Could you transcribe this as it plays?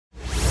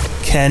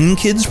Can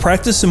kids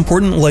practice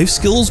important life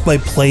skills by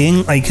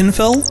playing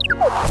Ikenfell?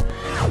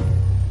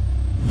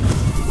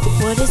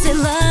 What is it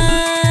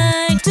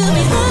like to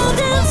be loved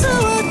and so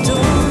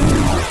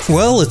adored?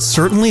 Well, it's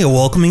certainly a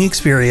welcoming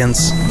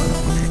experience.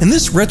 In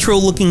this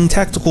retro-looking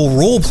tactical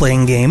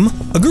role-playing game,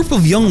 a group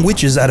of young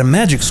witches at a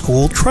magic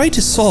school try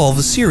to solve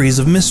a series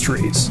of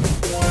mysteries.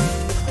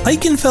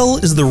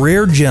 Ikenfell is the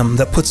rare gem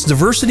that puts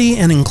diversity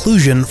and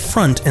inclusion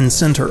front and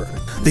center.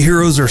 The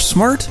heroes are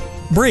smart,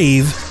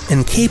 brave,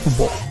 and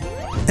capable.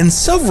 And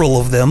several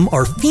of them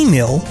are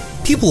female,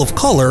 people of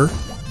color,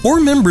 or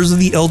members of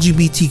the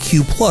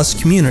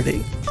LGBTQ+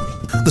 community.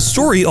 The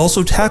story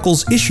also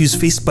tackles issues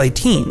faced by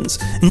teens,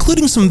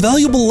 including some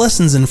valuable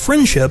lessons in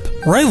friendship,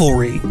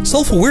 rivalry,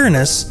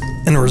 self-awareness,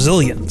 and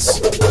resilience.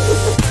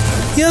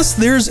 Yes,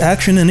 there's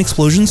action and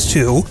explosions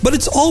too, but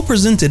it's all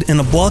presented in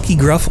a blocky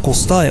graphical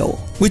style,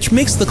 which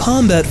makes the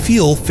combat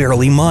feel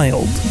fairly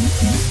mild.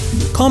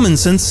 Common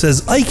Sense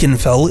says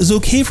Ikenfell is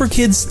okay for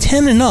kids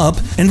 10 and up,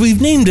 and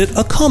we've named it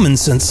a Common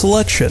Sense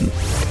selection.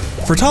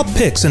 For top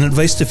picks and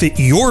advice to fit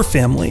your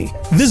family,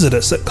 visit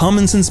us at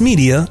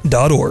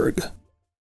commonsensemedia.org.